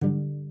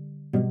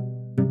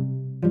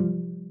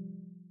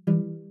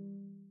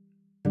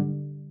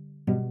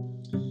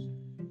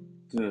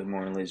Good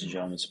morning, ladies and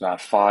gentlemen. It's about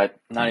 5,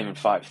 not even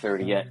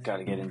 5:30 yet. Got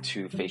to get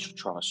into facial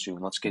trauma soon.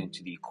 Let's get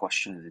into the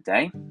question of the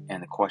day.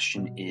 And the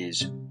question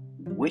is,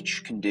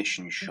 which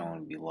condition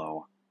shown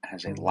below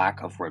has a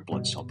lack of red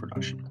blood cell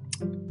production?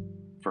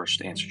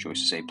 First answer choice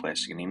is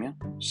aplastic anemia.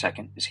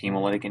 Second is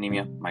hemolytic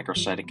anemia,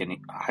 microcytic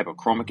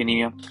hypochromic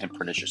anemia, and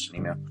pernicious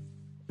anemia.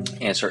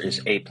 Answer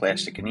is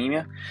aplastic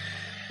anemia.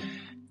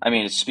 I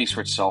mean, it speaks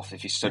for itself.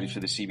 If you studied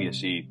for the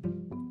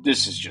CBSE,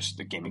 this is just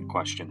a gimmick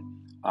question.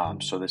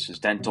 So this is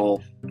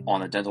dental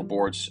on the dental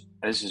boards.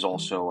 This is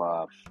also,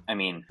 on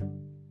the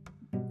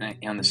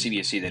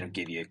CBSE, they don't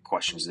give you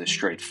questions this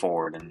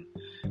straightforward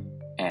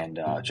and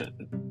just,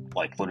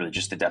 like literally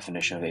just the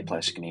definition of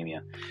aplastic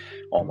anemia,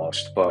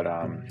 almost. But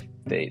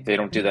they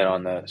don't do that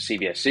on the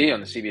CBSE. On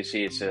the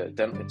CBSE,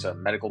 it's a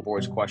medical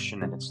boards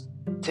question, and it's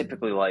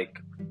typically like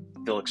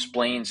they'll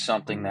explain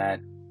something that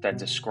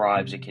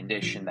describes a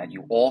condition that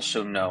you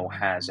also know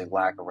has a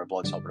lack of red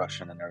blood cell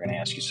production, and they're going to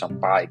ask you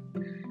some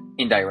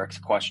indirect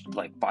question,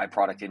 like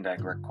byproduct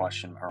indirect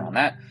question around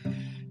that.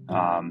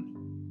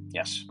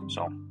 Yes,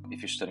 so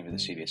if you're studying for the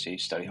CBSE,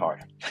 study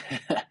hard.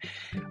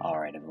 All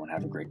right, everyone,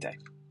 have a great day.